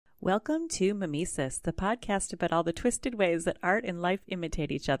Welcome to Mimesis, the podcast about all the twisted ways that art and life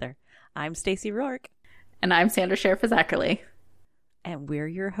imitate each other. I'm Stacey Rourke. And I'm Sandra Sheriff-Zackerly. And we're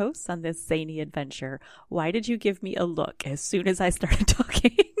your hosts on this zany adventure. Why did you give me a look as soon as I started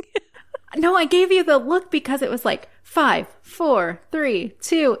talking? No, I gave you the look because it was like 5, 4, 3,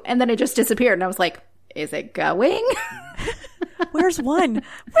 2, and then it just disappeared. And I was like, is it going? Where's one?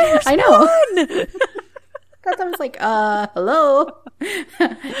 Where's I know. one? Because I was like, hello?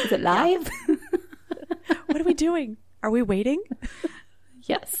 Is it live? Yeah. What are we doing? Are we waiting?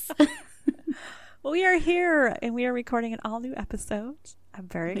 Yes. Well, we are here and we are recording an all-new episode. I'm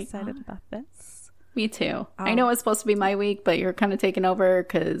very excited about this. Me too. I know it's supposed to be my week, but you're kind of taking over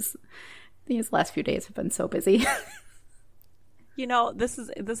because these last few days have been so busy. You know, this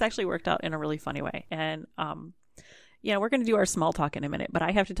actually worked out in a really funny way. And, we're going to do our small talk in a minute, but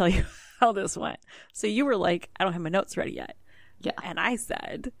I have to tell you how this went. So you were like, I don't have my notes ready yet. Yeah. And I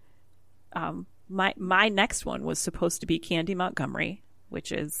said, my next one was supposed to be Candy Montgomery,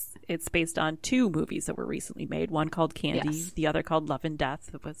 it's based on 2 movies that were recently made. One called Candy, yes. The other called Love and Death.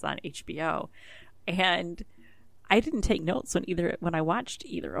 That was on HBO. And I didn't take notes when I watched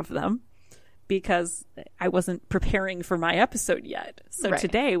either of them because I wasn't preparing for my episode yet. So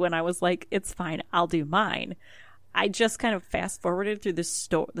Today when I was like, it's fine, I'll do mine, I just kind of fast forwarded through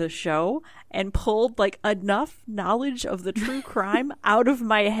the show and pulled like enough knowledge of the true crime out of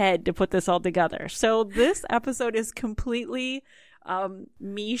my head to put this all together. So this episode is completely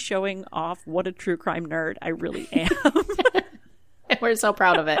me showing off what a true crime nerd I really am. We're so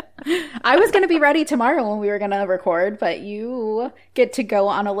proud of it. I was going to be ready tomorrow when we were going to record, but you get to go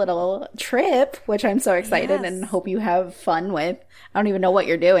on a little trip, which I'm so excited and hope you have fun with. I don't even know what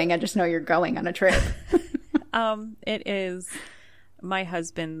you're doing. I just know you're going on a trip. It is my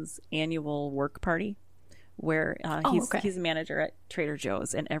husband's annual work party where he's a manager at Trader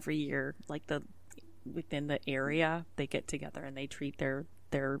Joe's, and every year, like within the area, they get together and they treat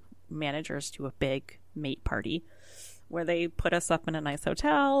their managers to a big mate party where they put us up in a nice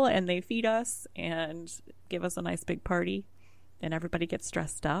hotel and they feed us and give us a nice big party, and everybody gets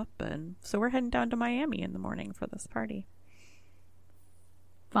dressed up. And so we're heading down to Miami in the morning for this party.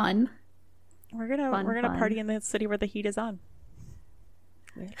 Fun. We're gonna party in the city where the heat is on.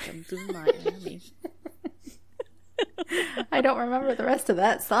 Welcome to Miami. I don't remember the rest of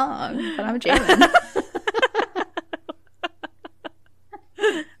that song, but I'm jamming.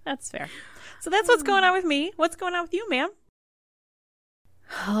 That's fair. So that's what's going on with me. What's going on with you, ma'am?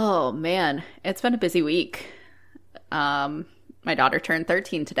 Oh, man. It's been a busy week. My daughter turned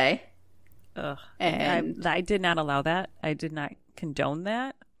 13 today. Ugh. And I did not allow that. I did not condone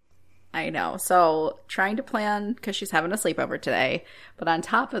that. I know. So trying to plan, because she's having a sleepover today. But on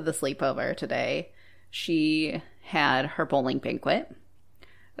top of the sleepover today, she had her bowling banquet.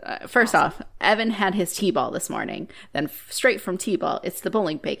 First off, Evan had his T-ball this morning. Then straight from T-ball, it's the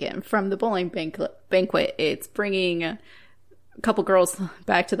bowling banquet. From the bowling banquet, it's bringing a couple girls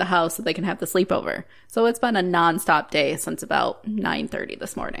back to the house so they can have the sleepover. So it's been a nonstop day since about 9:30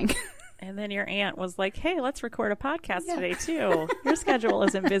 this morning. And then your aunt was like, hey, let's record a podcast today, too. Your schedule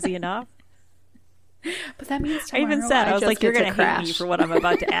isn't busy enough. But that means tomorrow, I even said, I was like, you're going to hate me for what I'm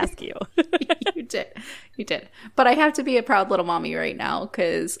about to ask you. You did. But I have to be a proud little mommy right now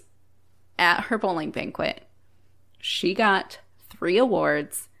because at her bowling banquet, she got 3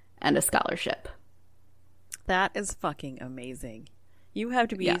 awards and a scholarship. That is fucking amazing. You have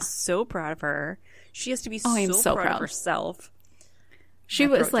to be so proud of her. She has to be so proud of herself. She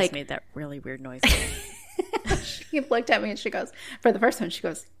was like, just made that really weird noise. She looked at me and she goes, for the first one, she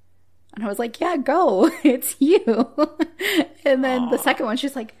goes, and I was like, yeah, go. It's you. And then the second one,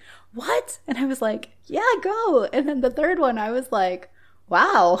 she's like, what? And I was like, yeah, go. And then the third one, I was like,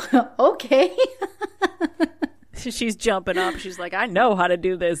 wow, okay. She's jumping up. She's like, I know how to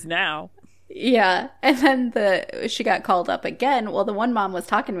do this now. Yeah. And then she got called up again. Well, the one mom was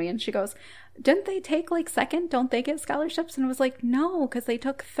talking to me and she goes, didn't they take like second? Don't they get scholarships? And I was like, no, because they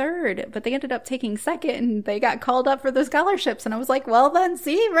took third, but they ended up taking second and they got called up for the scholarships. And I was like, well, then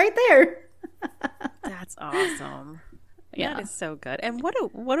see right there. That's awesome. Yeah. That is so good. And what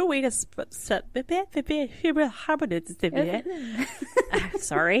a way to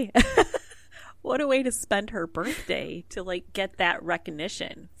sorry. What a way to spend her birthday to like get that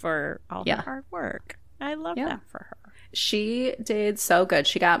recognition for all her hard work. I love that for her. She did so good.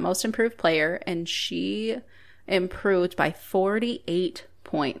 She got most improved player and she improved by 48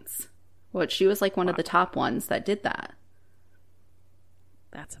 points, which she was like one of the top ones that did that.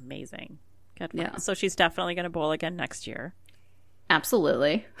 That's amazing. Good. Yeah. So she's definitely going to bowl again next year.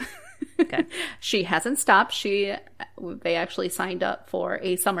 Absolutely. Okay. She hasn't stopped. They actually signed up for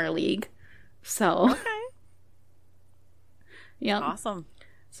a summer league. So, Okay. yeah. Awesome.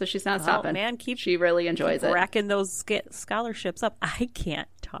 So she's not stopping. Man, she really enjoys it. Racking those scholarships up. I can't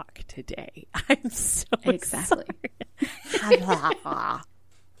talk today. I'm so exactly. sorry.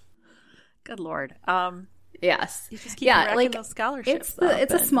 Good Lord. Yes. You just keep racking those scholarships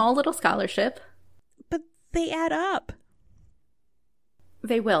it's a small little scholarship. But they add up.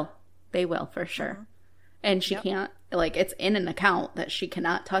 They will for sure. Mm-hmm. And she can't, it's in an account that she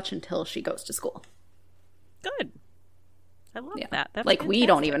cannot touch until she goes to school. Good. I love that. That's we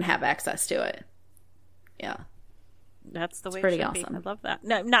don't even have access to it. Yeah. That's the way it's pretty it should awesome. be. I love that.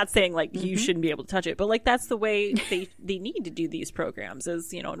 No, I'm not saying you shouldn't be able to touch it, but that's the way they need to do these programs is,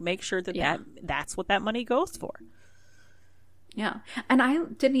 to make sure that's what that money goes for. Yeah. And I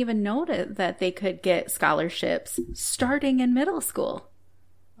didn't even know that they could get scholarships starting in middle school.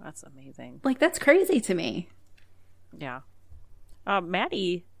 That's amazing. That's crazy to me. Yeah.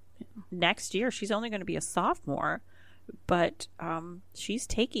 Maddie, next year, she's only going to be a sophomore, but she's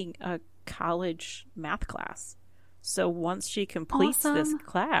taking a college math class. So once she completes this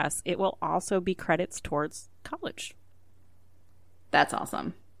class, it will also be credits towards college. That's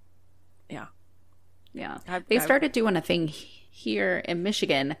awesome. Yeah. Yeah. They started doing a thing here in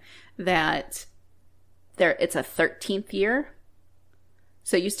Michigan that it's a 13th year.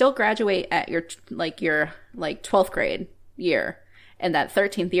 So you still graduate at your 12th grade year, and that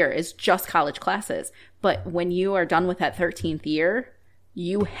 13th year is just college classes. But when you are done with that 13th year,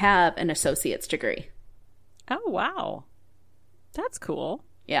 you have an associate's degree. Oh, wow. That's cool.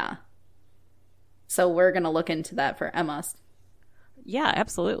 Yeah. So we're going to look into that for Emma. Yeah,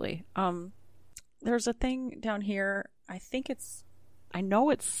 absolutely. There's a thing down here. I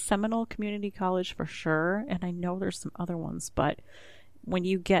know it's Seminole Community College for sure, and I know there's some other ones, but when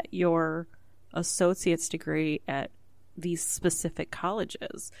you get your associate's degree at these specific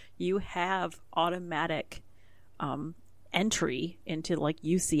colleges, you have automatic entry into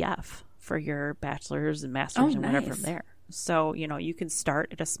UCF for your bachelor's and master's and whatever from there. So, you can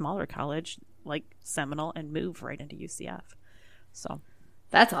start at a smaller college like Seminole and move right into UCF. So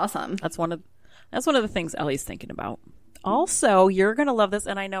that's awesome. That's one of the things Ellie's thinking about. Also, you're going to love this,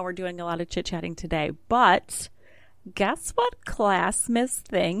 and I know we're doing a lot of chit-chatting today, but guess what class Miss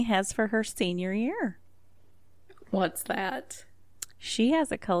Thing has for her senior year? What's that? She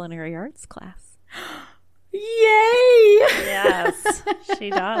has a culinary arts class. Yay! Yes, she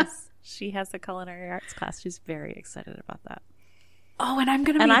does. She has a culinary arts class. She's very excited about that. Oh, and I'm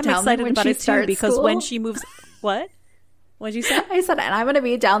going to be down excited there when about she it too, starts because school. when she moves, what? What'd you say? I said, and I'm going to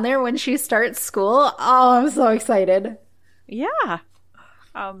be down there when she starts school. Oh, I'm so excited. Yeah.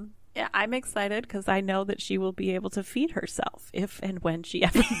 Yeah, I'm excited because I know that she will be able to feed herself if and when she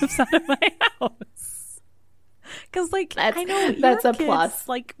ever moves out of my house. Because, I know that's your a plus.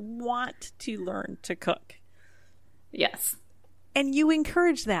 Kids, want to learn to cook. Yes. And you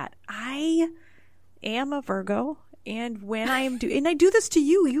encourage that. I am a Virgo, and when I am and I do this to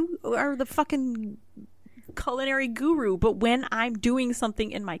you. You are the fucking culinary guru. But when I'm doing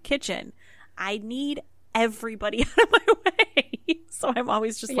something in my kitchen, I need everybody out of my way. So I'm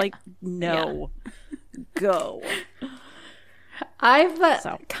always just no, go. I've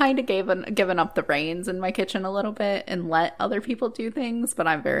kind of given up the reins in my kitchen a little bit and let other people do things, but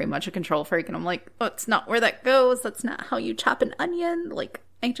I'm very much a control freak, and I'm like, oh, it's not where that goes. That's not how you chop an onion.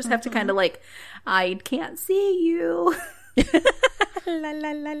 I just have to kind of I can't see you. La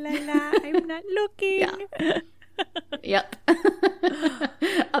la la la la. I'm not looking. Yeah. Yep.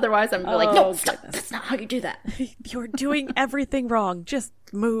 Otherwise, I'm no, stop. That's not how you do that. You're doing everything wrong. Just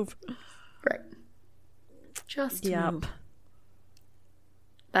move. Right. Just move.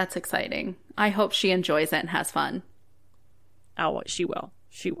 That's exciting. I hope she enjoys it and has fun. Oh, she will.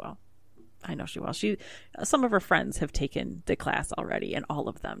 She will. I know she will. Some of her friends have taken the class already, and all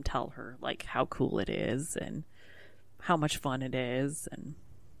of them tell her how cool it is and how much fun it is and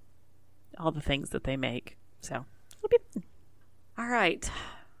all the things that they make. So it'll be fun. All right. Yes.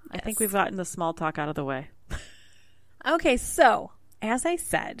 I think we've gotten the small talk out of the way. Okay, so as I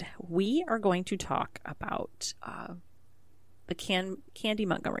said, we are going to talk about the Candy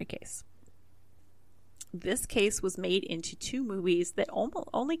Montgomery case. This case was made into two movies that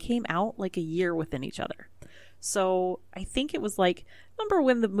only came out a year within each other. So I think it was remember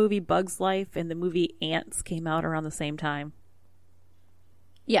when the movie Bug's Life and the movie Ants came out around the same time?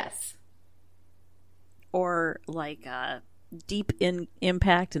 Yes. Or Deep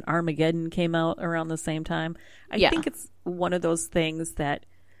Impact and Armageddon came out around the same time. I think it's one of those things that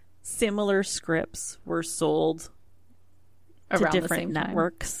similar scripts were sold to different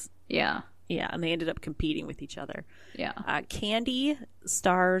networks Yeah. Yeah, and they ended up competing with each other. Yeah. Candy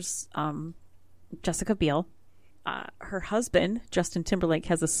stars Jessica Biel. Her husband, Justin Timberlake,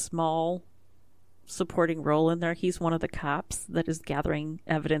 has a small supporting role in there. He's one of the cops that is gathering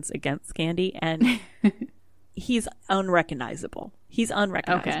evidence against Candy, and he's unrecognizable.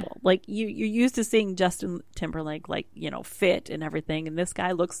 Okay. Like, you're used to seeing Justin Timberlake, like, fit and everything, and this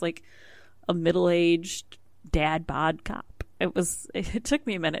guy looks like a middle-aged dad bod cop. It took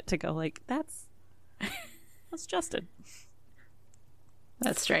me a minute to go, like, that's Justin.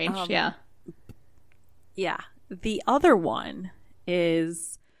 That's strange. Yeah. Yeah. The other one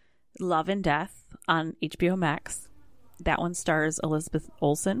is Love and Death on HBO Max. That one stars Elizabeth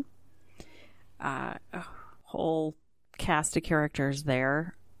Olsen. A whole cast of characters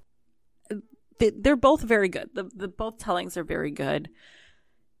there. They're both very good. The both tellings are very good.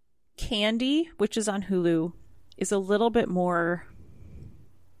 Candy, which is on Hulu, is a little bit more,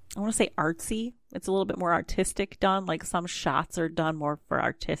 I want to say artsy. It's a little bit more artistic done. Like, some shots are done more for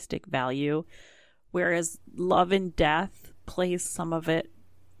artistic value. Whereas Love and Death plays some of it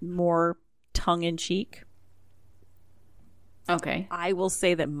more tongue-in-cheek. Okay. I will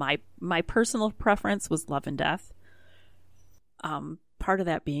say that my personal preference was Love and Death. Part of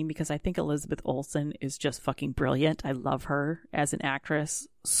that being because I think Elizabeth Olsen is just fucking brilliant. I love her as an actress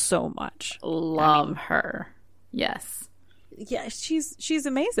so much. Love her. Yes. Yeah, she's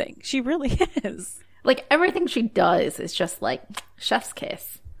amazing. She really is. Like, everything she does is just like chef's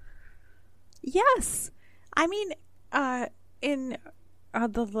kiss. Yes. I mean, in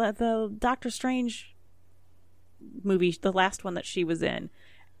the Doctor Strange movie, the last one that she was in,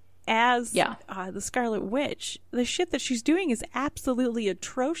 as the Scarlet Witch, the shit that she's doing is absolutely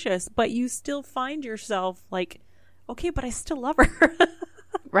atrocious, but you still find yourself like, okay, but I still love her.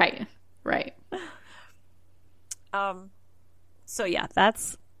 Right. So yeah,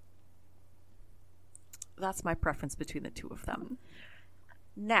 that's my preference between the two of them.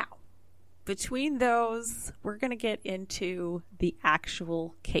 Now, between those, we're going to get into the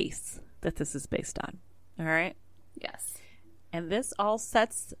actual case that this is based on. All right? Yes. And this all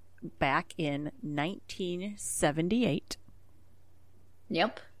sets back in 1978.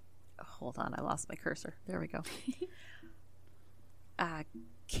 Yep. Hold on, I lost my cursor. There we go.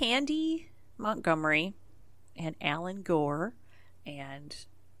 Candy Montgomery and Alan Gore and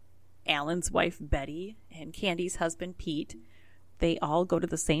Alan's wife Betty and Candy's husband Pete, they all go to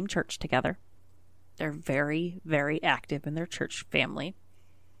the same church together. They're very, very active in their church family.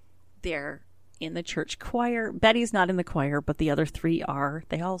 They're in the church choir. Betty's not in the choir, but the other three are.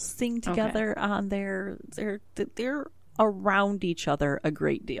 They all sing together on they're around each other a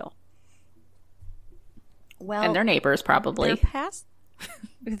great deal. Well, and their neighbors probably.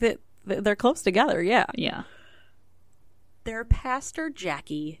 They're close together, yeah. Yeah. Their pastor,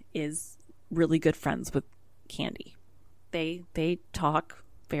 Jackie, is really good friends with Candy. They talk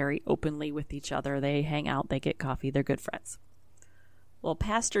very openly with each other. They hang out, they get coffee, they're good friends. Well,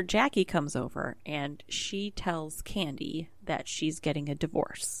 Pastor Jackie comes over and she tells Candy that she's getting a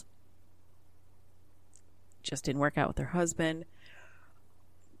divorce. Just didn't work out with her husband.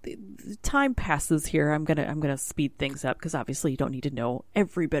 The time passes here. I'm gonna speed things up because obviously you don't need to know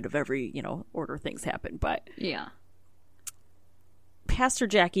every bit of every order things happen. But yeah, Pastor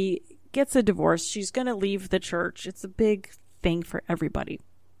Jackie gets a divorce. She's gonna leave the church. It's a big thing for everybody,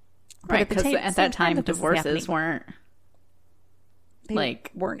 right? Because at that time, divorces weren't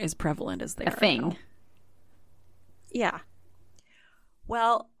as prevalent as they are a thing. Now. Yeah.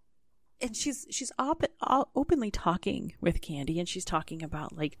 Well. And she's openly talking with Candy, and she's talking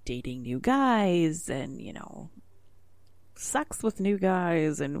about like dating new guys and sex with new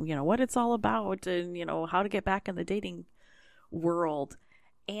guys and what it's all about and how to get back in the dating world.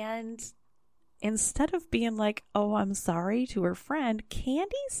 And instead of being like, "Oh, I'm sorry" to her friend,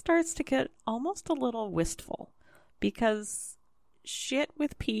 Candy starts to get almost a little wistful because shit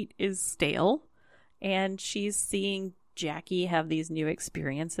with Pete is stale, and she's seeing Jackie have these new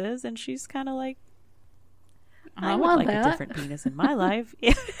experiences, and she's kind of like, I would like a different penis in my life.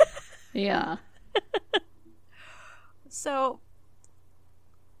 Yeah. So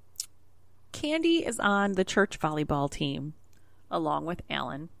Candy is on the church volleyball team along with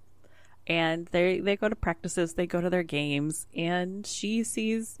Alan, and they go to practices, they go to their games, and she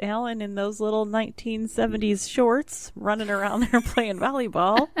sees Alan in those little 1970s shorts running around there playing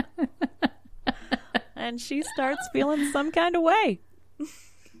volleyball. And she starts feeling some kind of way.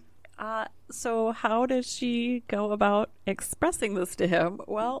 So how does she go about expressing this to him?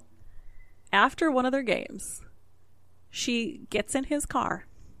 Well, after one of their games, she gets in his car.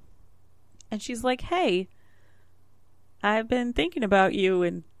 And she's like, "Hey, I've been thinking about you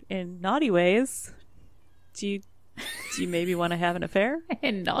and in naughty ways, do you maybe want to have an affair?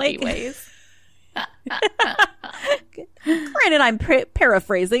 In naughty ways. Granted, I'm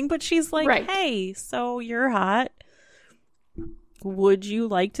paraphrasing, but she's like, right. Hey, so you're hot. Would you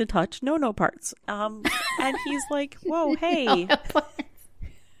like to touch no parts? And he's like, whoa, hey.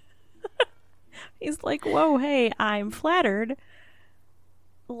 He's like, whoa, hey, I'm flattered.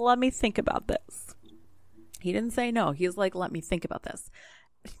 Let me think about this. He didn't say no. He's like, let me think about this.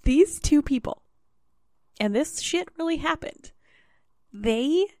 These two people, and this shit really happened,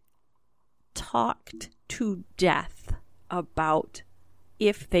 they talked to death about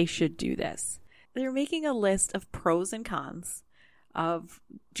if they should do this. They're making a list of pros and cons of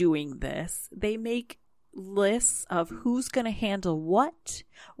doing this. They make lists of who's going to handle what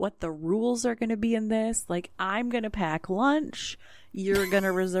the rules are going to be in this. Like, I'm going to pack lunch. You're going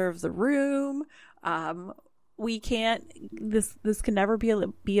to reserve the room. We can't, this can never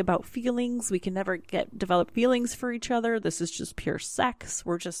be about feelings. We can never develop feelings for each other. This is just pure sex.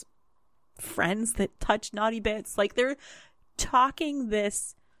 We're just friends that touch naughty bits. Like, they're talking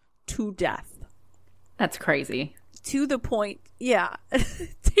this to death. That's crazy. To the point, yeah,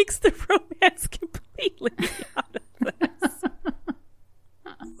 it takes the romance completely out of this.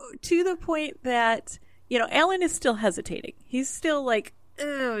 To the point that, Alan is still hesitating. He's still like,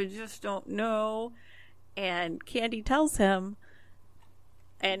 I just don't know. And Candy tells him,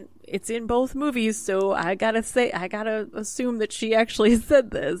 and it's in both movies, so I gotta assume that she actually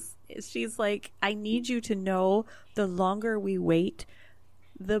said this. She's like, I need you to know the longer we wait,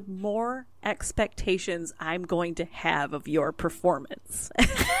 the more expectations I'm going to have of your performance.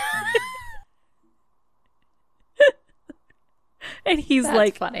 And he's That's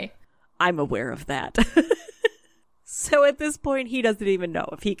like, funny. I'm aware of that. So at this point, he doesn't even know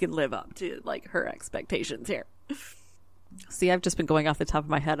if he can live up to like her expectations here. See, I've just been going off the top of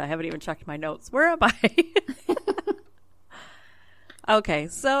my head. I haven't even checked my notes. Where am I? Okay,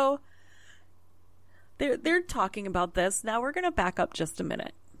 so they're talking about this. Now we're going to back up just a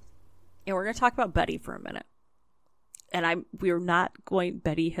minute. And we're going to talk about Betty for a minute. And we're going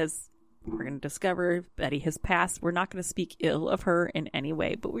to discover Betty has passed. We're not going to speak ill of her in any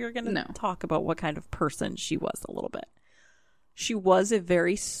way, but we're going to talk about what kind of person she was a little bit. She was a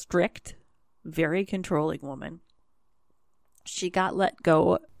very strict, very controlling woman. She got let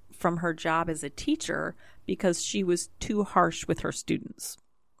go from her job as a teacher because she was too harsh with her students.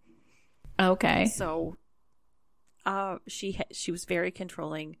 Okay. So she was very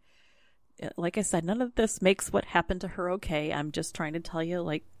controlling. Like I said, none of this makes what happened to her okay. I'm just trying to tell you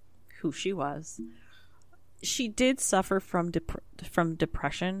like who she was. She did suffer from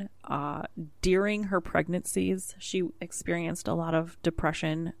depression during her pregnancies. She experienced a lot of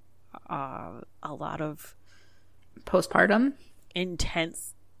depression, a lot of postpartum,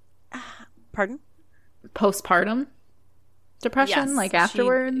 intense. Pardon? Postpartum depression, yes, like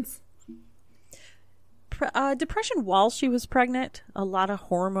afterwards. Depression while she was pregnant. A lot of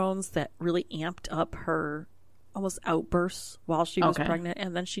hormones that really amped up her almost outbursts while she was pregnant,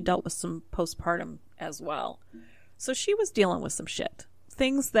 and then she dealt with some postpartum as well. So she was dealing with some shit.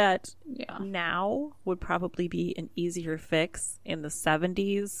 Things that now would probably be an easier fix. In the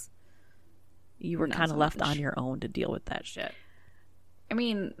 70s, you were kind of left on your own to deal with that shit. I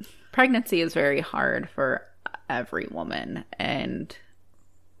mean, pregnancy is very hard for every woman, and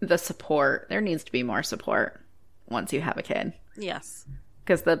the support, there needs to be more support once you have a kid. Yes.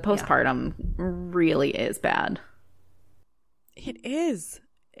 Because the postpartum really is bad. It is.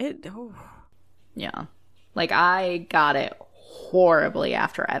 Yeah. Like, I got it horribly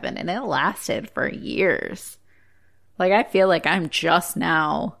after Evan, and it lasted for years. Like, I feel like I'm just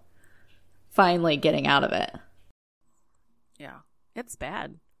now finally getting out of it. Yeah. It's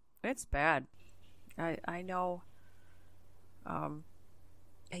bad. It's bad. I know.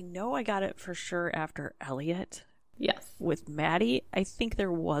 I know I got it for sure after Elliot. Yes. With Maddie, I think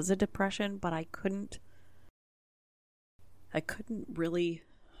there was a depression, but I couldn't really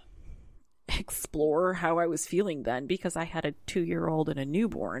explore how I was feeling then because I had a 2-year-old and a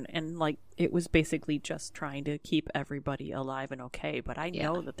newborn, and like it was basically just trying to keep everybody alive and okay. But I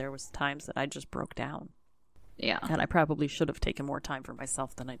know that there was times that I just broke down. Yeah. And I probably should have taken more time for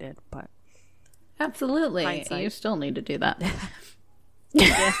myself than I did, but absolutely. Hindsight. You still need to do that.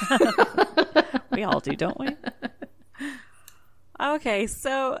 We all do, don't we? Okay,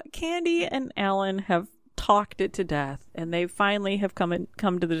 so Candy and Alan have talked it to death, and they finally have come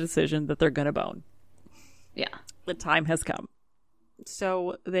to the decision that they're gonna bone. Yeah, the time has come.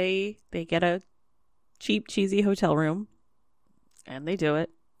 So they get a cheap, cheesy hotel room, and they do it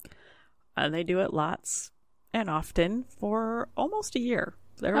lots and often for almost a year.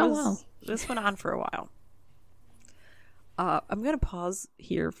 This went on for a while. I'm going to pause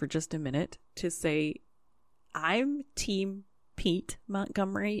here for just a minute to say I'm Team Pete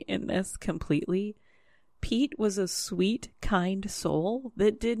Montgomery in this completely. Pete was a sweet, kind soul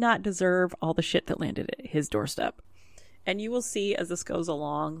that did not deserve all the shit that landed at his doorstep. And you will see as this goes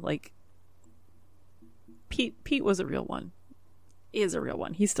along, like, Pete was a real one. Is a real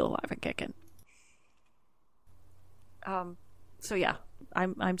one. He's still alive and kicking. So yeah,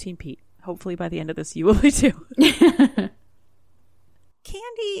 I'm Team Pete. Hopefully by the end of this you will be too.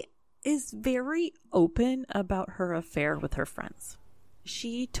 Candy is very open about her affair with her friends.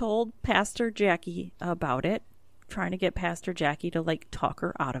 She told Pastor Jackie about it, trying to get Pastor Jackie to like talk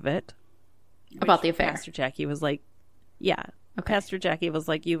her out of it. About the affair. Pastor Jackie was like, yeah. Okay. Pastor Jackie was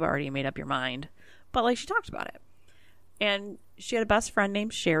like, you've already made up your mind. But like she talked about it. And she had a best friend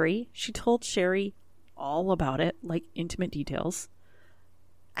named Sherry. She told Sherry all about it, like intimate details.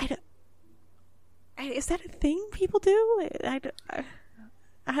 Is that a thing people do?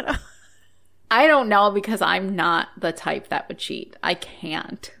 I don't know because I'm not the type that would cheat. I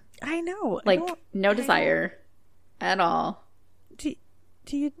can't. I know. Like, no desire at all. Do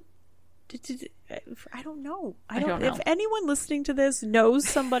you... I don't know. I don't know. If anyone listening to this knows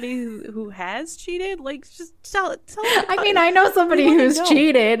somebody who has cheated, like, just tell it. I mean, I know somebody who's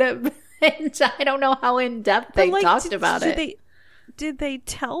cheated, and I don't know how in depth they talked about it. Did they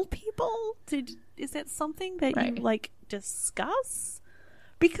tell people? Is that something that you like discuss?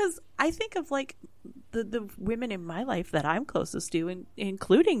 Because I think of like the women in my life that I'm closest to,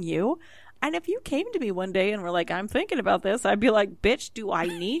 including you. And if you came to me one day and were like, I'm thinking about this, I'd be like, bitch, do I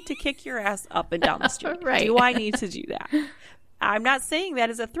need to kick your ass up and down the street? Right. Do I need to do that? I'm not saying that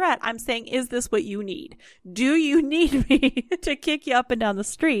as a threat. I'm saying, is this what you need? Do you need me to kick you up and down the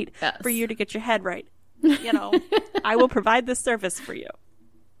street for you to get your head right? You know, I will provide this service for you.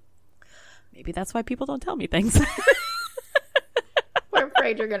 Maybe that's why people don't tell me things. We're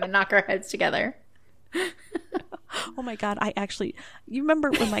afraid you're going to knock our heads together. Oh my God. You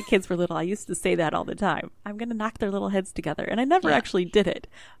remember when my kids were little, I used to say that all the time. I'm going to knock their little heads together. And I never actually did it.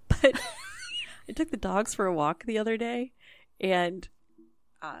 But I took the dogs for a walk the other day and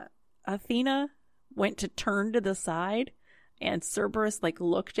Athena went to turn to the side and Cerberus like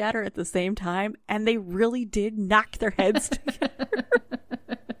looked at her at the same time and they really did knock their heads together.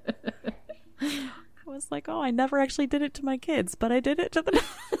 I was like, oh, I never actually did it to my kids, but I did it to the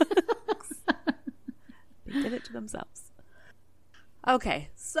dogs. They did it to themselves. Okay,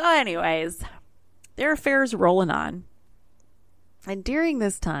 so anyways, their affair's rolling on. And during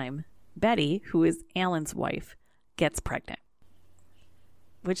this time, Betty, who is Alan's wife, gets pregnant.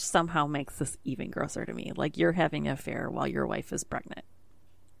 Which somehow makes this even grosser to me. Like, you're having an affair while your wife is pregnant.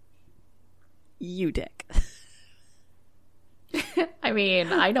 You dick. I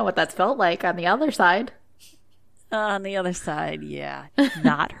mean, I know what that's felt like on the other side. On the other side, yeah.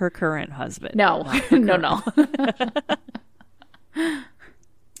 Not her current husband. No. No.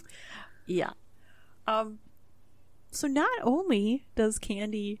 Yeah. So not only does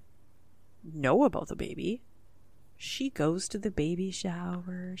Candy know about the baby, she goes to the baby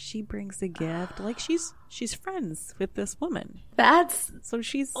shower. She brings a gift. Like she's friends with this woman. That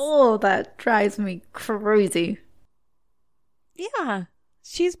drives me crazy. Yeah.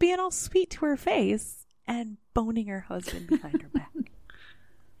 She's being all sweet to her face and boning her husband behind her back.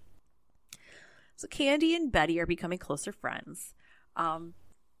 So Candy and Betty are becoming closer friends.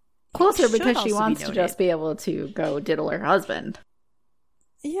 Closer because she wants to just be able to go diddle her husband.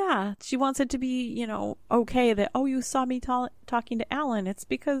 Yeah, she wants it to be, okay that, you saw me talking to Alan. It's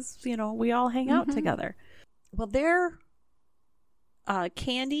because, we all hang out together. Well, they're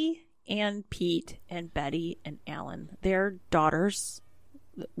Candy and Pete and Betty and Alan, their daughters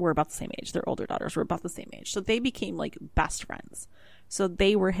were about the same age. Their older daughters were about the same age. So they became like best friends. So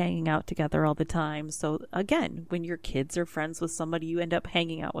they were hanging out together all the time. So again, when your kids are friends with somebody, you end up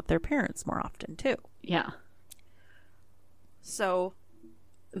hanging out with their parents more often too. Yeah. So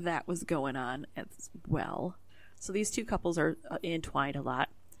that was going on as well. So these two couples are entwined a lot.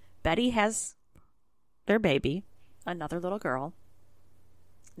 Betty has their baby, another little girl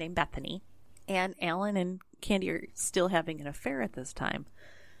named Bethany. And Alan and Candy are still having an affair at this time.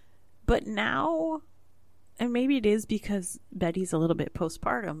 But now, and maybe it is because Betty's a little bit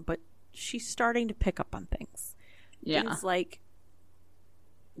postpartum, but she's starting to pick up on things. Yeah. Things like,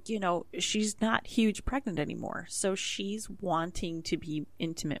 she's not huge pregnant anymore. So she's wanting to be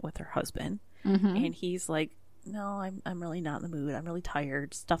intimate with her husband. Mm-hmm. And he's like, no, I'm really not in the mood. I'm really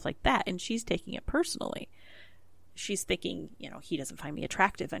tired. Stuff like that. And she's taking it personally. she's thinking, he doesn't find me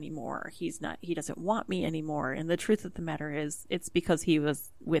attractive anymore. He doesn't want me anymore. And the truth of the matter is, it's because he was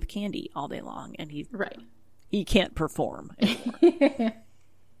with Candy all day long and he can't perform anymore.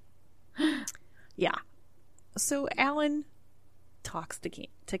 Yeah. So Alan talks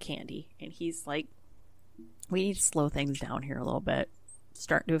to Candy and he's like, we need to slow things down here a little bit. It's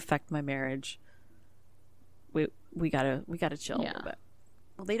starting to affect my marriage. We gotta chill a little bit.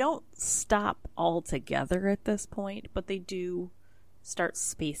 Well, they don't stop altogether at this point, but they do start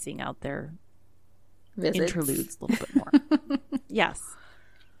spacing out their interludes a little bit more. Yes.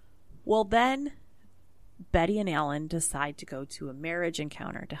 Well, then Betty and Alan decide to go to a marriage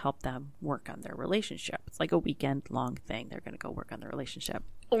encounter to help them work on their relationship. It's like a weekend-long thing. They're going to go work on their relationship.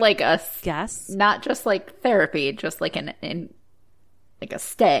 Like a guess, not just like therapy, just like like a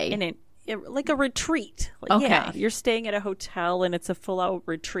stay. Like a retreat. Okay. Yeah, you're staying at a hotel and it's a full-out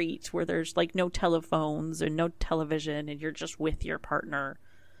retreat where there's like no telephones and no television and you're just with your partner.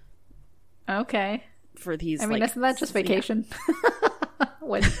 Okay. For these, isn't that just vacation?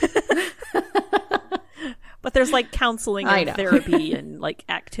 But there's like counseling and therapy and like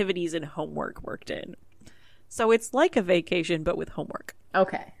activities and homework worked in. So it's like a vacation, but with homework.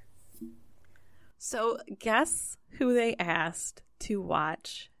 Okay. So guess who they asked to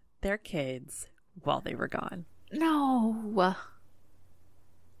watch their kids while they were gone? No.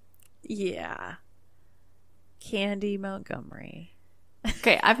 Yeah. Candy Montgomery.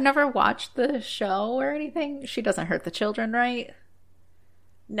 Okay, I've never watched the show or anything. She doesn't hurt the children, right?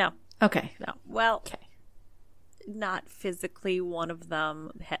 No. Okay. No. Well, not physically. One of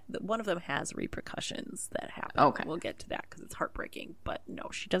them has repercussions that happen. Okay. We'll get to that because it's heartbreaking. But no,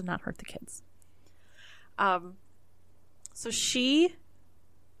 she does not hurt the kids. So she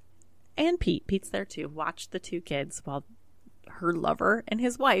and Pete's there too, watch the two kids while her lover and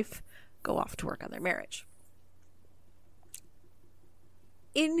his wife go off to work on their marriage.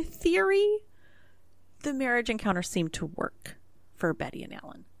 In theory, the marriage encounter seemed to work for Betty and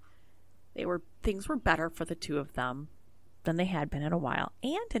Alan. Things were better for the two of them than they had been in a while.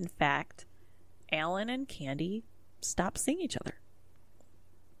 And in fact, Alan and Candy stopped seeing each other.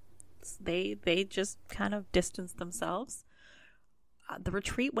 They just kind of distanced themselves. The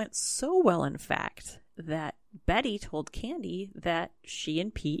retreat went so well, in fact, that Betty told Candy that she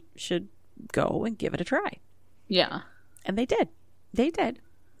and Pete should go and give it a try. Yeah. And they did. They did.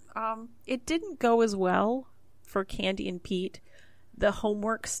 It didn't go as well for Candy and Pete. The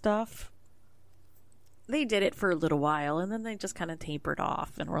homework stuff, they did it for a little while, and then they just kind of tapered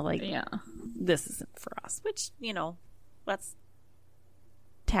off and were like, this isn't for us. Which,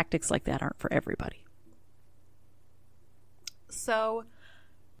 tactics like that aren't for everybody. So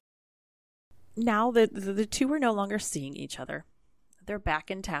now the two are no longer seeing each other. They're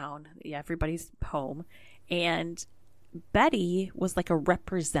back in town. Yeah, everybody's home. And Betty was like a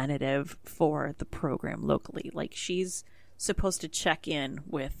representative for the program locally. Like, she's supposed to check in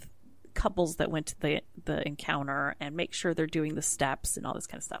with couples that went to the encounter and make sure they're doing the steps and all this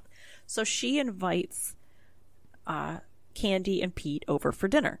kind of stuff. So she invites Candy and Pete over for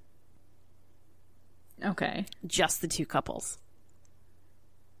dinner. Okay. Just the two couples.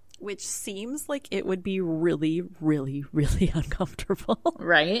 Which seems like it would be really, really, really uncomfortable.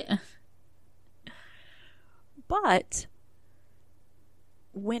 Right. But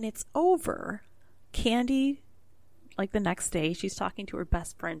when it's over, Candy, like the next day, she's talking to her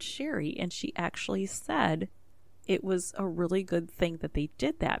best friend Sherry, and she actually said it was a really good thing that they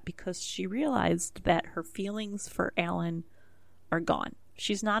did that because she realized that her feelings for Alan are gone.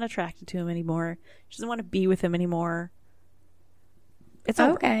 She's not attracted to him anymore. She doesn't want to be with him anymore. It's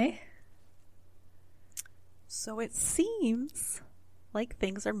over. Okay. So it seems like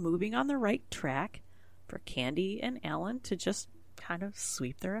things are moving on the right track for Candy and Alan to just kind of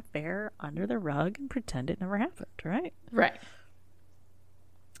sweep their affair under the rug and pretend it never happened, right? Right.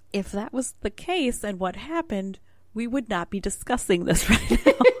 If that was the case and what happened, we would not be discussing this right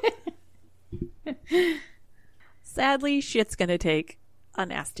now. Sadly, shit's going to take a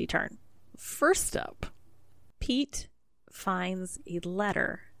nasty turn. First up, Pete finds a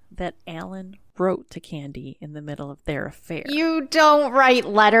letter that Alan wrote to Candy in the middle of their affair. You don't write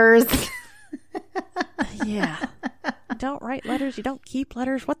letters. Yeah. You don't write letters. You don't keep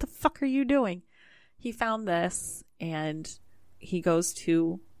letters. What the fuck are you doing? He found this and he goes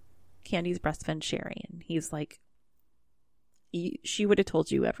to Candy's best friend Sherry and he's like, she would have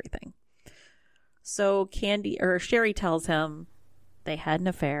told you everything. So Sherry tells him they had an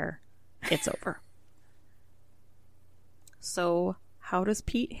affair. It's over. So how does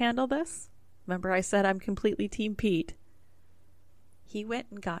Pete handle this? Remember I said I'm completely Team Pete. He went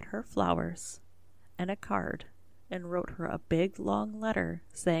and got her flowers and a card and wrote her a big long letter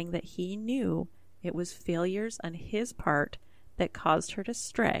saying that he knew it was failures on his part that caused her to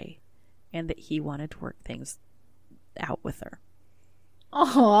stray and that he wanted to work things out with her.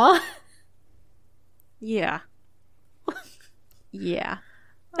 Aww. Yeah. Yeah.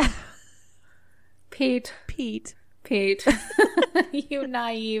 Pete. You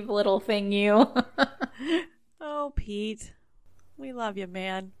naive little thing, you. Oh, Pete. We love you,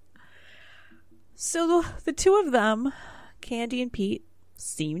 man. So the two of them, Candy and Pete,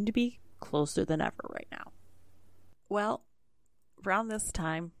 seem to be closer than ever right now. Well, around this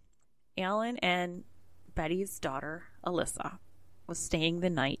time, Alan and Betty's daughter, Alyssa, was staying the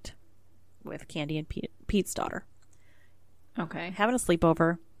night with Candy and Pete's daughter. Okay. Having a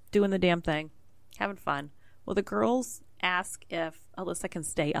sleepover, doing the damn thing, having fun. Well, the girls ask if Alyssa can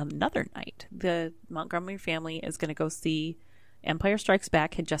stay another night. The Montgomery family is going to go see Empire Strikes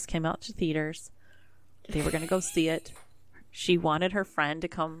Back. Had just came out to theaters. They were going to go see it. She wanted her friend to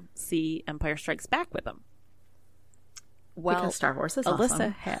come see Empire Strikes Back with them. Well, because Star Wars is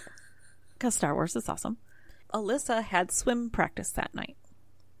awesome. awesome. Because Star Wars is awesome. Alyssa had swim practice that night.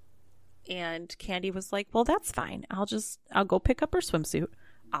 And Candy was like, well, that's fine. I'll go pick up her swimsuit.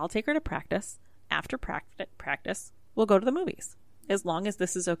 I'll take her to practice. After practice, we'll go to the movies. As long as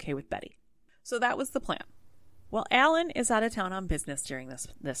this is okay with Betty. So that was the plan. Well, Alan is out of town on business during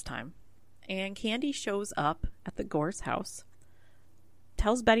this time. And Candy shows up at the Gore's house.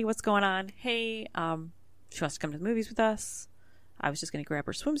 Tells Betty what's going on. Hey, she wants to come to the movies with us. I was just going to grab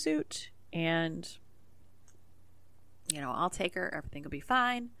her swimsuit. And, I'll take her. Everything will be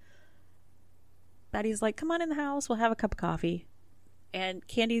fine. Betty's like, come on in the house. We'll have a cup of coffee. And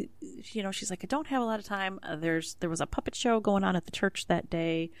Candy, she's like, I don't have a lot of time. There was a puppet show going on at the church that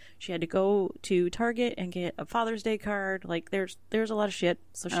day. She had to go to Target and get a Father's Day card. Like, there's a lot of shit,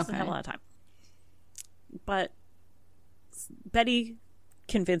 so she doesn't have a lot of time. But Betty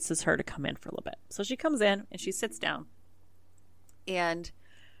convinces her to come in for a little bit. So she comes in and she sits down. And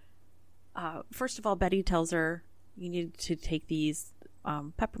first of all, Betty tells her, you need to take these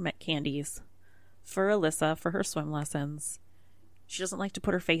peppermint candies for Alyssa for her swim lessons. She doesn't like to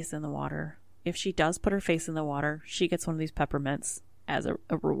put her face in the water. If she does put her face in the water, she gets one of these peppermints as a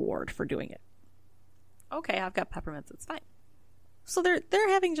reward for doing it. Okay, I've got peppermints. It's fine. So they're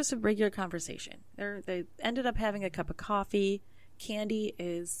having just a regular conversation. They ended up having a cup of coffee. Candy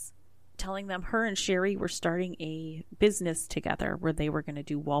is telling them her and Sherry were starting a business together where they were going to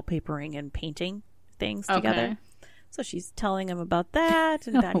do wallpapering and painting things together. So she's telling him about that,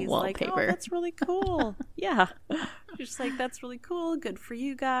 and Betty's like, oh, that's really cool. Yeah. She's like, that's really cool. Good for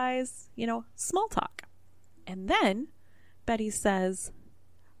you guys. Small talk. And then Betty says,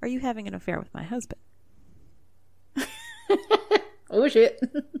 are you having an affair with my husband? Oh, shit.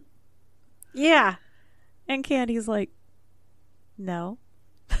 Yeah. And Candy's like, no.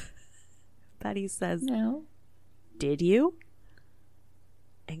 Betty says, no. Did you?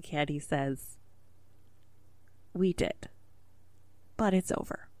 And Candy says, we did. But it's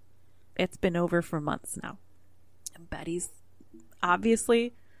over. It's been over for months now. And Betty's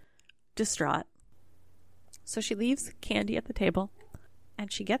obviously distraught. So she leaves Candy at the table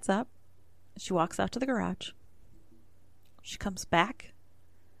and she gets up. She walks out to the garage. She comes back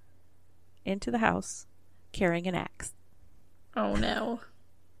into the house carrying an axe. Oh no.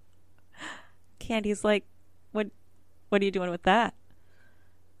 Candy's like, what are you doing with that?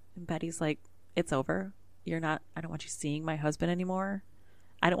 And Betty's like, it's over. I don't want you seeing my husband anymore.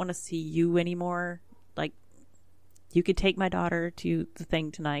 I don't want to see you anymore. Like, you could take my daughter to the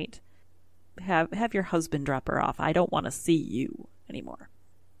thing tonight. Have your husband drop her off. I don't want to see you anymore.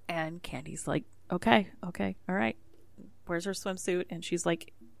 And Candy's like, okay, all right. Where's her swimsuit? And she's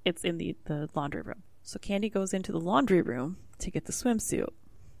like, it's in the laundry room. So Candy goes into the laundry room to get the swimsuit.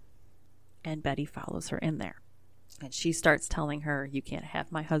 And Betty follows her in there. And she starts telling her, you can't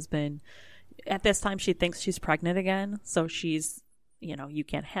have my husband. At this time, she thinks she's pregnant again. So she's, you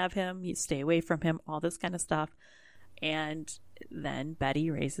can't have him. You stay away from him, all this kind of stuff. And then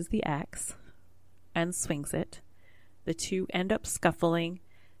Betty raises the axe and swings it. The two end up scuffling.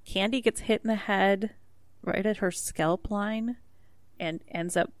 Candy gets hit in the head right at her scalp line and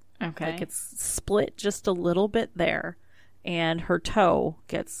ends up like it's split just a little bit there. And her toe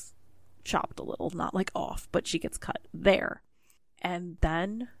gets chopped a little, not like off, but she gets cut there. And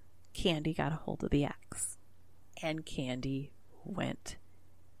then Candy got a hold of the axe. And Candy went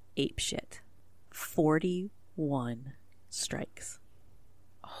apeshit. 41 strikes.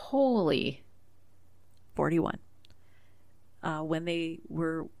 Holy. 41. When the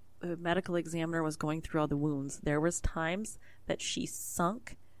medical examiner was going through all the wounds, there was times that she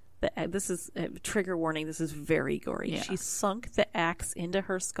sunk This is trigger warning. This is very gory. Yeah. She sunk the axe into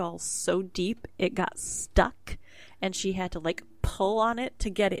her skull so deep it got stuck, and she had to like pull on it to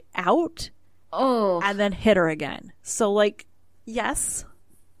get it out. Oh, and then hit her again. So like, yes,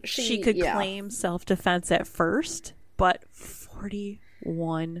 she could claim self-defense at first, but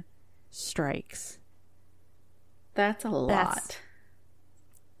 41 strikes. That's a lot.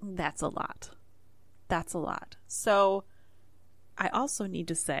 That's a lot. That's a lot. So I also need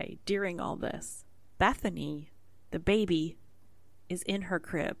to say, during all this, Bethany, the baby, is in her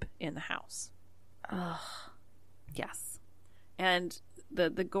crib in the house. Ugh. Yes. And the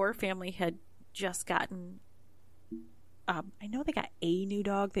Gore family had just gotten, I know they got a new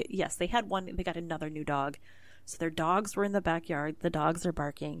dog. They had one. They got another new dog. So their dogs were in the backyard. The dogs are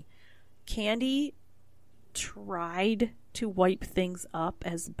barking. Candy tried to wipe things up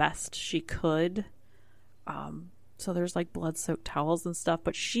as best she could. So there's like blood-soaked towels and stuff,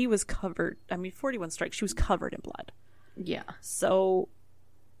 but she was covered. 41 strikes. She was covered in blood. Yeah. So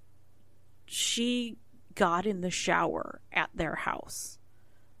she got in the shower at their house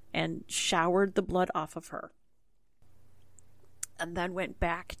and showered the blood off of her. And then went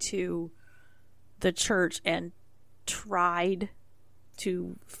back to the church and tried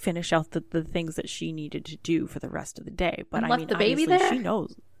to finish out the things that she needed to do for the rest of the day. But left the baby there? She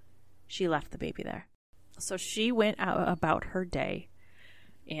knows. She left the baby there. So she went out about her day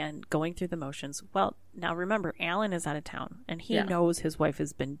and going through the motions. Well, now remember, Alan is out of town, and he knows his wife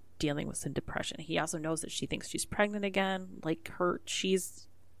has been dealing with some depression. He also knows that she thinks she's pregnant again. Like she's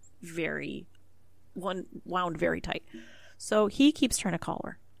very wound very tight. So he keeps trying to call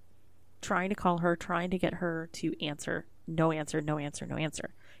her, trying to get her to answer. No answer, no answer, no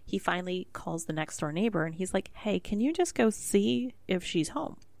answer. He finally calls the next door neighbor, and he's like, hey, can you just go see if she's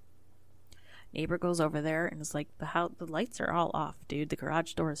home? Neighbor goes over there and is like, the lights are all off, dude. The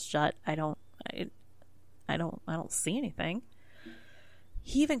garage door is shut. I don't see anything.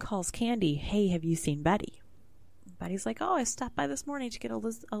 He even calls Candy, hey, have you seen Betty? Betty's like, oh, I stopped by this morning to get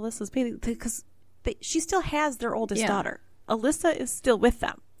Alyssa's baby, because she still has their oldest daughter. Alyssa is still with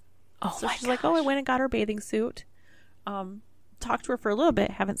them. Oh, so she's like, oh, I went and got her bathing suit. Talked to her for a little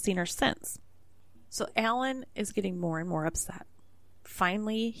bit. Haven't seen her since. So Alan is getting more and more upset.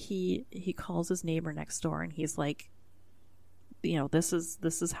 Finally, he calls his neighbor next door, and he's like, this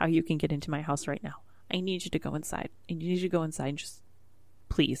is how you can get into my house right now. I need you to go inside. I need you to go inside and just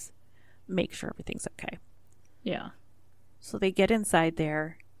please make sure everything's okay. Yeah. So they get inside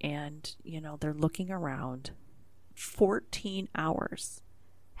there, and they're looking around. 14 hours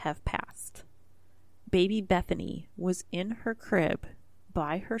have passed. Baby Bethany was in her crib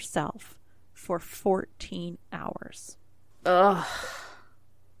by herself for 14 hours. Ugh.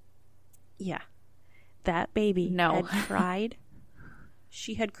 Yeah. That baby had cried.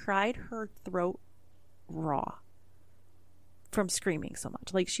 She had cried her throat raw from screaming so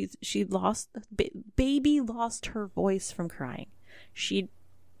much. Like she lost, baby lost her voice from crying. She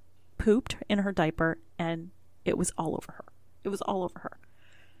pooped in her diaper, and it was all over her. It was all over her.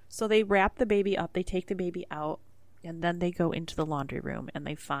 So they wrap the baby up, they take the baby out, and then they go into the laundry room and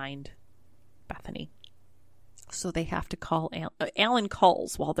they find Bethany. So they have to call Alan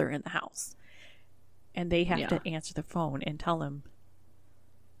calls while they're in the house. And they have to answer the phone and tell him,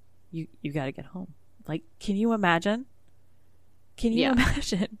 you got to get home. Like, can you imagine? Can you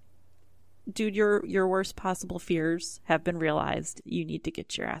imagine? Dude, your worst possible fears have been realized. You need to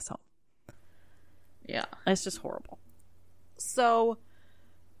get your ass home. Yeah. It's just horrible. So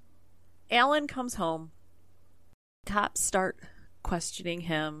Alan comes home. Cops start questioning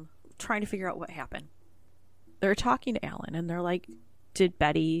him, trying to figure out what happened. They're talking to Alan, and they're like,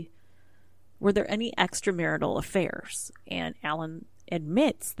 were there any extramarital affairs? And Alan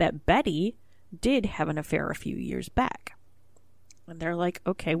admits that Betty did have an affair a few years back. And they're like,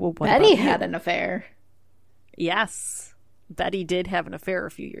 okay, well, what Betty about had you? an affair. Yes. Betty did have an affair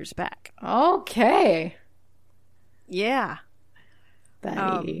a few years back. Okay. Yeah.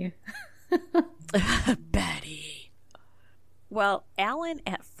 Betty. Betty. Well, Alan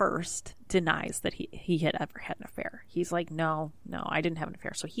at first denies that he had ever had an affair. He's like, no, I didn't have an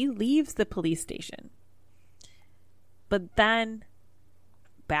affair. So he leaves the police station. But then,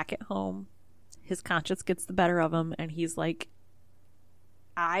 back at home, his conscience gets the better of him, and he's like,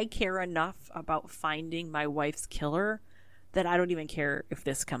 I care enough about finding my wife's killer that I don't even care if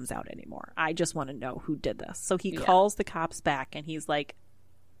this comes out anymore. I just want to know who did this. So he calls the cops back, and he's like,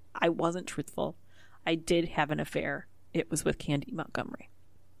 I wasn't truthful. I did have an affair. It was with Candy Montgomery.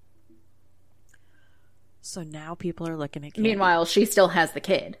 So now people are looking at Candy. Meanwhile, she still has the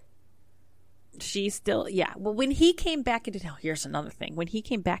kid. She still, yeah. Well, when he came back into town, here's another thing. When he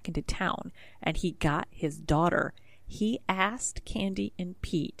came back into town and he got his daughter, he asked Candy and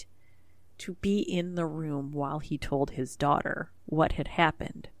Pete to be in the room while he told his daughter what had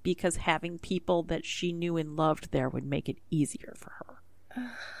happened, because having people that she knew and loved there would make it easier for her.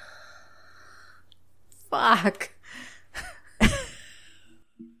 Fuck.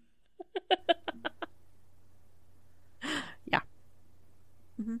 Yeah.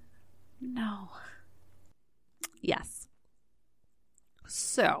 Mm-hmm. No. Yes.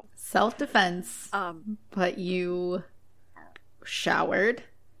 So, self-defense. But you showered.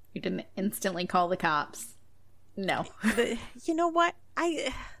 You didn't instantly call the cops. No. You know what?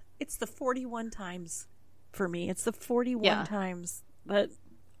 It's the 41 times for me. It's the 41 times. But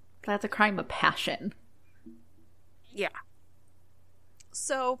that's a crime of passion. Yeah.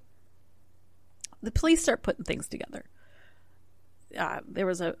 So the police start putting things together. There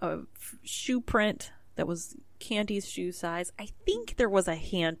was a shoe print that was Candy's shoe size. I think there was a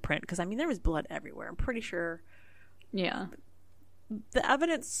hand print because, I mean, there was blood everywhere. I'm pretty sure. Yeah. The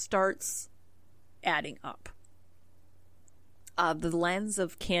evidence starts adding up. The lens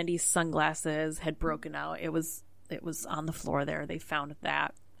of Candy's sunglasses had broken out. It was on the floor there. They found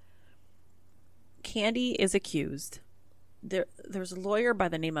that. Candy is accused. There's a lawyer by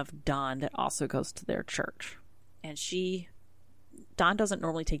the name of Don that also goes to their church. And Don doesn't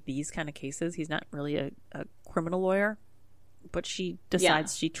normally take these kind of cases. He's not really a criminal lawyer. But she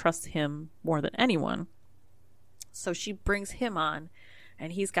decides she trusts him more than anyone. So she brings him on.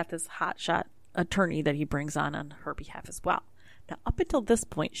 And he's got this hotshot attorney that he brings on her behalf as well. Now, up until this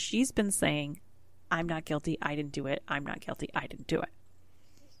point, she's been saying, I'm not guilty, I didn't do it. I'm not guilty, I didn't do it.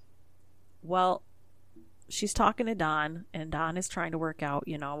 Well, she's talking to Don, and Don is trying to work out,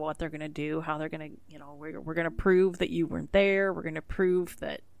 what they're going to do, how they're going to, we're going to prove that you weren't there. We're going to prove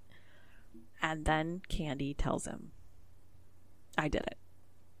that. And then Candy tells him, I did it.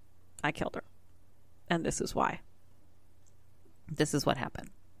 I killed her. And this is why. This is what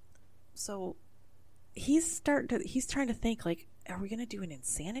happened. So he's trying to think, like, are we going to do an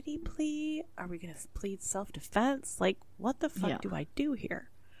insanity plea? Are we going to plead self-defense? Like, what the fuck do I do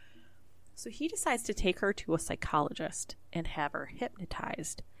here? So he decides to take her to a psychologist and have her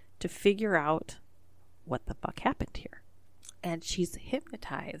hypnotized to figure out what the fuck happened here. And she's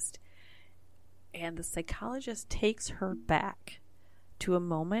hypnotized, and the psychologist takes her back to a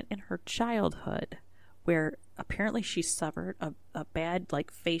moment in her childhood where apparently she suffered a bad, like,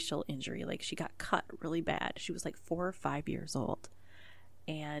 facial injury. Like, she got cut really bad. She was like 4 or 5 years old.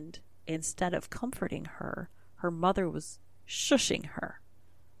 And instead of comforting her, her mother was shushing her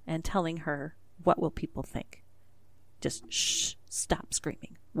and telling her, what will people think? Just shh, stop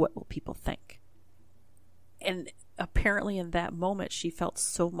screaming. What will people think? And apparently in that moment, she felt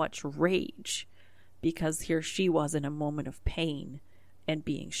so much rage because here she was in a moment of pain and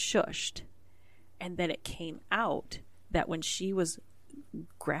being shushed. And then it came out that when she was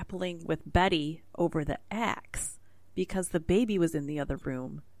grappling with Betty over the axe, because the baby was in the other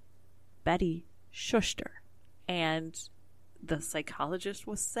room, Betty shushed her. And the psychologist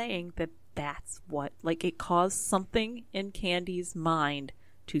was saying that that's what, like, it caused something in Candy's mind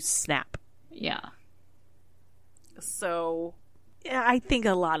to snap. Yeah. So, yeah, I think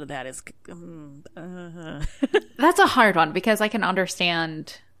a lot of that is... That's a hard one because I can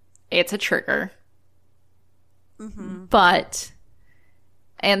understand it's a trigger. Mm-hmm. But,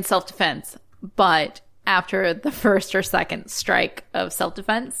 and self-defense, but after the first or second strike of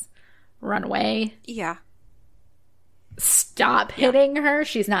self-defense, run away. Yeah. Stop hitting her.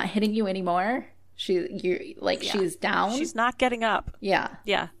 She's not hitting you anymore. She's down. She's not getting up. Yeah.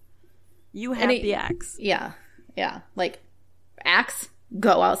 Yeah. You have the axe. Yeah. Yeah. Like, axe,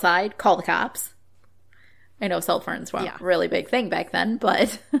 go outside, call the cops. I know cell phones were a really big thing back then,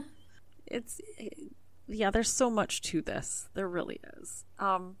 but... there's so much to this. There really is.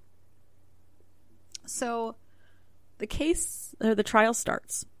 So the trial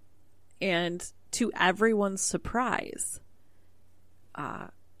starts, and to everyone's surprise,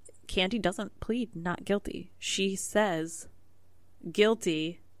 Candy doesn't plead not guilty. She says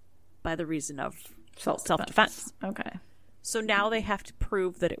guilty by the reason of self-defense. Okay. So now they have to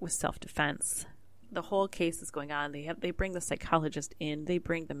prove that it was self-defense. The whole case is going on. They bring the psychologist in. They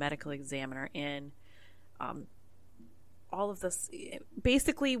bring the medical examiner in. All of this,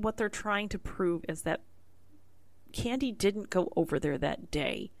 basically what they're trying to prove is that Candy didn't go over there that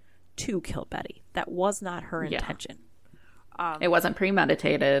day to kill Betty. That was not her intention. It wasn't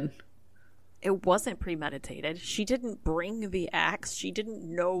premeditated. It wasn't premeditated. She didn't bring the axe. She didn't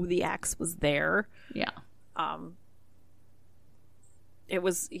know the axe was there. Yeah. it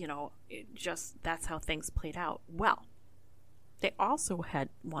was, that's how things played out. Well, they also had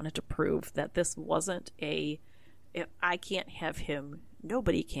wanted to prove that this wasn't if I can't have him,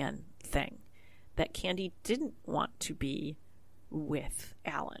 nobody can thing. That Candy didn't want to be with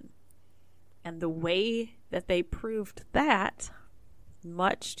Alan. And the way that they proved that,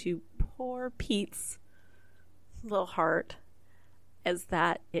 much to poor Pete's little heart, is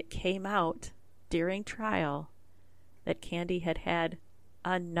that it came out during trial that Candy had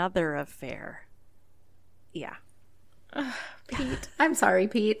another affair. Yeah. Pete. I'm sorry,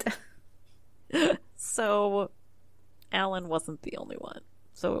 Pete. So Alan wasn't the only one.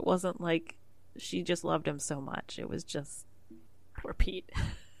 So it wasn't like she just loved him so much. It was just poor Pete.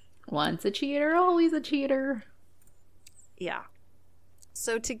 Once a cheater, always a cheater. Yeah.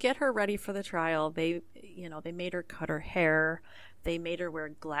 So to get her ready for the trial, they made her cut her hair. They made her wear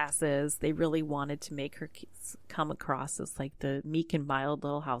glasses. They really wanted to make her come across as like the meek and mild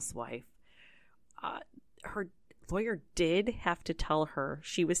little housewife. Her lawyer did have to tell her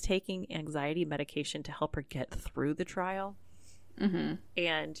she was taking anxiety medication to help her get through the trial. Mm-hmm.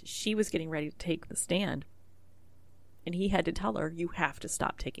 And she was getting ready to take the stand. And he had to tell her, you have to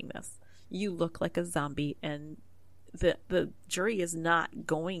stop taking this. You look like a zombie, and the jury is not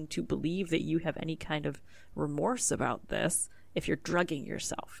going to believe that you have any kind of remorse about this if you're drugging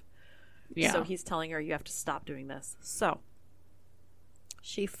yourself. Yeah. So he's telling her, you have to stop doing this. So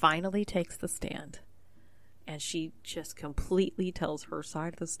she finally takes the stand, and she just completely tells her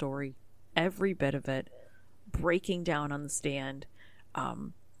side of the story, every bit of it, breaking down on the stand.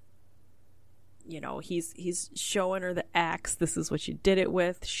 He's showing her the axe. This is what you did it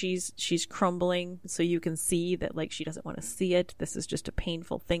with. She's crumbling, so you can see that like she doesn't want to see it. This is just a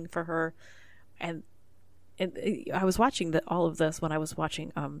painful thing for her. And I was watching all of this when I was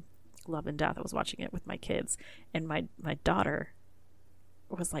watching Love and Death. I was watching it with my kids, and my daughter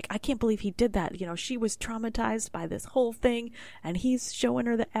was like, I can't believe he did that. She was traumatized by this whole thing, and he's showing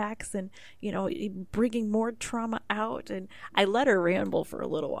her the axe and, bringing more trauma out. And I let her ramble for a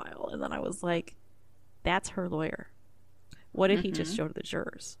little while, and then I was like, that's her lawyer. What did he just show to the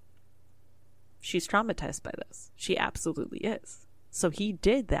jurors? She's traumatized by this. She absolutely is. So he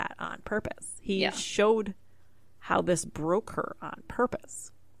did that on purpose. He showed how this broke her on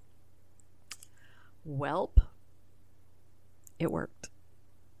purpose. Welp, it worked.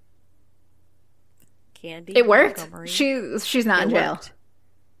 Candy. It worked? Montgomery. She's not in jail. Worked.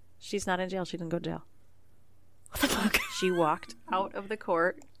 She's not in jail. She didn't go to jail. What the fuck? She walked out of the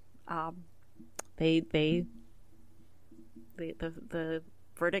court. The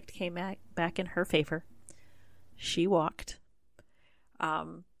verdict came back in her favor. She walked.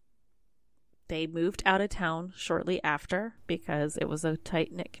 They moved out of town shortly after because it was a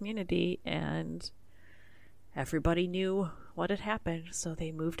tight-knit community and everybody knew what had happened, so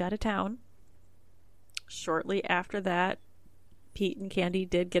they moved out of town. Shortly after that, Pete and Candy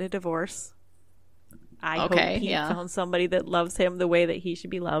did get a divorce. I hope Pete found somebody that loves him the way that he should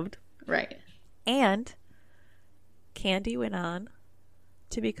be loved. Right. And Candy went on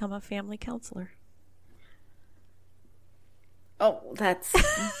to become a family counselor. Oh, that's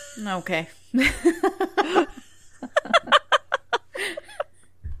okay.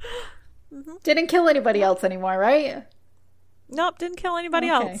 Didn't kill anybody else anymore, right? Nope, didn't kill anybody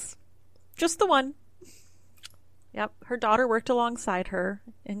else. Just the one. Yep, her daughter worked alongside her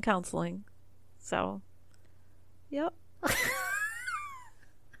in counseling. So, yep.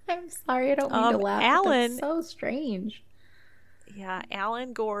 I'm sorry, I don't mean to laugh. Alan, that's so strange. Yeah,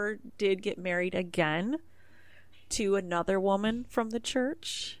 Alan Gore did get married again to another woman from the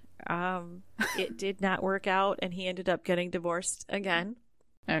church. It did not work out, and he ended up getting divorced again.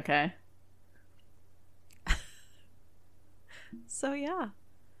 Okay. So, yeah.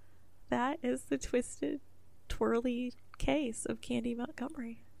 That is the twisted, twirly case of Candy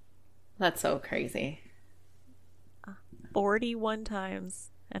Montgomery. That's so crazy. 41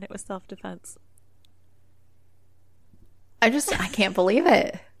 times, and it was self-defense. I can't believe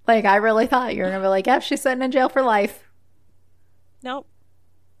it. Like, I really thought you were going to be like, yep, she's sitting in jail for life. Nope.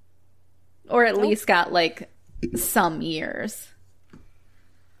 Or at least got, like, some years.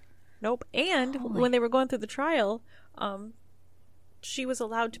 Nope. And when they were going through the trial, she was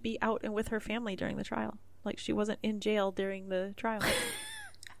allowed to be out and with her family during the trial. Like, she wasn't in jail during the trial.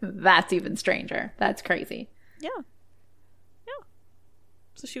 That's even stranger. That's crazy. Yeah. Yeah.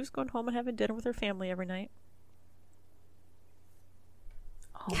 So she was going home and having dinner with her family every night.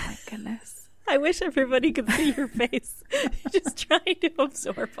 Oh my goodness. I wish everybody could see your face. Just trying to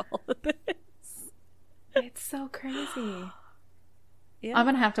absorb all of this. It's so crazy. Yeah. I'm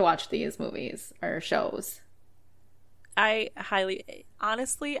going to have to watch these movies or shows. I highly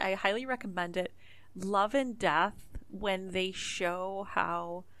recommend it. Love and Death, when they show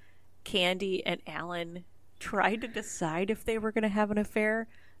how Candy and Alan tried to decide if they were going to have an affair,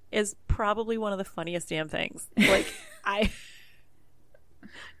 is probably one of the funniest damn things. Like,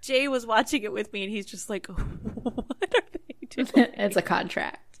 Jay was watching it with me, and he's just like, what are they doing? It's a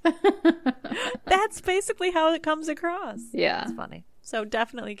contract. That's basically how it comes across. Yeah. It's funny. So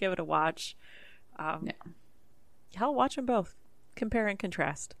definitely give it a watch. Yeah. Hell, watch them both. Compare and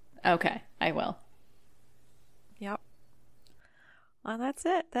contrast. Okay, I will. Yep. Well, that's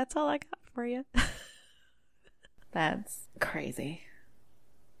it. That's all I got for you. That's crazy.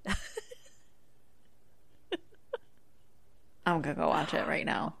 I'm gonna go watch it right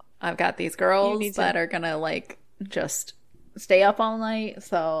now. I've got these girls that are gonna like just stay up all night,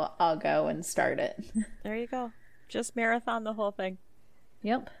 so I'll go and start it. There you go. Just marathon the whole thing.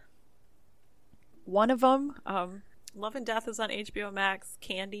 Yep. One of them, Love and Death, is on HBO Max.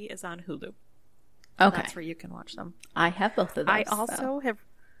 Candy is on Hulu. Okay. That's where you can watch them. I have both of those.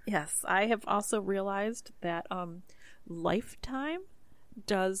 I have also realized that Lifetime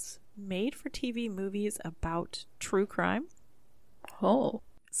does made-for-TV movies about true crime. Oh.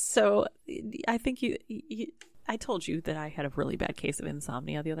 So I think I told you that I had a really bad case of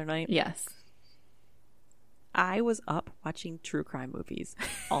insomnia the other night. Yes. I was up watching true crime movies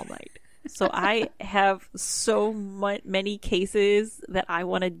all night. So I have so many cases that I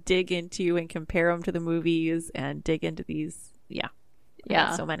want to dig into and compare them to the movies and dig into these. Yeah.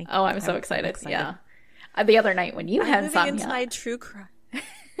 So many. Oh, I'm so excited. Yeah. The other night when you had insomnia. Into my true crime.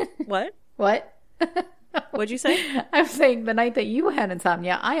 What? What? What'd you say? I'm saying the night that you had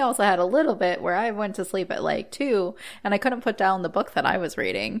insomnia, I also had a little bit where I went to sleep at like 2 and I couldn't put down the book that I was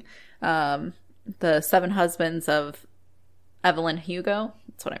reading. The 7 Husbands of Evelyn Hugo.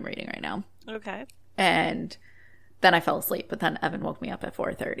 That's what I'm reading right now. Okay. And then I fell asleep, but then Evan woke me up at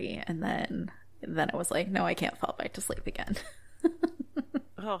 4:30, and then it was like, no, I can't fall back to sleep again.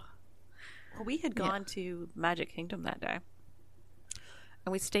 Oh. Well, we had gone to Magic Kingdom that day.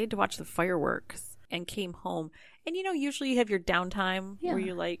 And we stayed to watch the fireworks and came home. And, usually you have your downtime where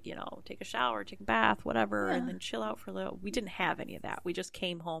you take a shower, take a bath, whatever, and then chill out for a little. We didn't have any of that. We just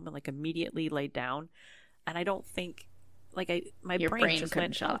came home and immediately laid down. And I don't think my brain just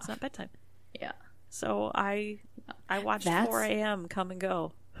went, oh, it's not bedtime. Yeah. So I watched 4 a.m. come and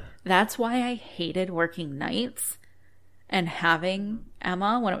go. That's why I hated working nights and having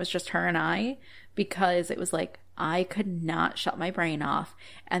Emma when it was just her and I, because it was like I could not shut my brain off.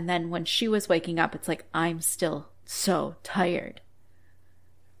 And then when she was waking up, it's like I'm still so tired.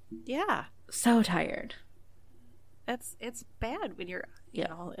 Yeah. So tired. It's bad when you're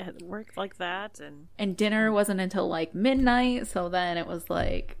at work like that, and dinner wasn't until midnight, so then it was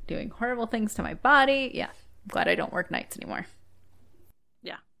doing horrible things to my body. Yeah, I'm glad I don't work nights anymore.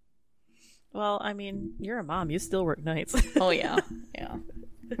 Yeah. Well, I mean, you're a mom, you still work nights. Oh yeah. I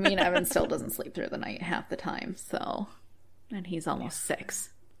mean, Evan still doesn't sleep through the night half the time, so, and he's almost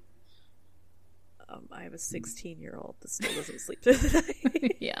 6. I have a 16-year-old that still doesn't sleep through the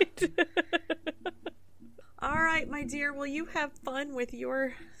night. Yeah. All right, my dear. Well, you have fun with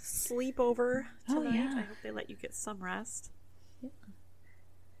your sleepover tonight. Oh, yeah. I hope they let you get some rest. Yeah.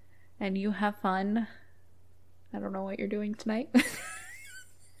 And you have fun. I don't know what you're doing tonight.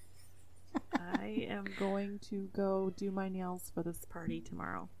 I am going to go do my nails for this party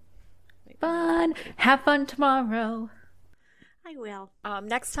tomorrow. Fun. Have fun tomorrow. I will.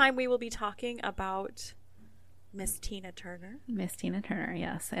 Next time we will be talking about Miss Tina Turner. Miss Tina Turner,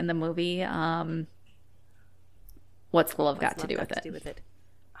 yes. And the movie, What's Love Got to Do with It?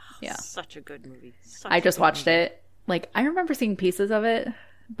 Oh, yeah. Such a good movie. I just watched it. I remember seeing pieces of it,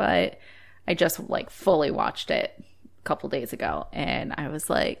 but I just fully watched it a couple days ago. And I was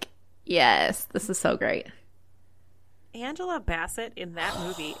like, yes, this is so great. Angela Bassett in that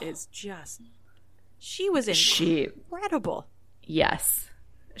movie is just, she was incredible. Yes.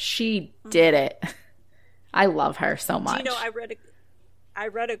 She did it. I love her so much. Do you know, I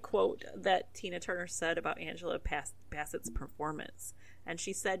read a quote that Tina Turner said about Angela Bassett's performance. And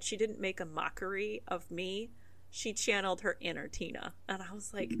she said she didn't make a mockery of me. She channeled her inner Tina. And I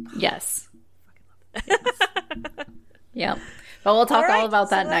was like, oh, yes. I fucking love that. Yes. Yep. But we'll talk all about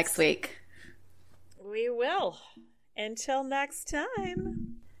that next week. We will. Until next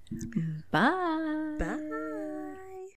time. Bye. Bye.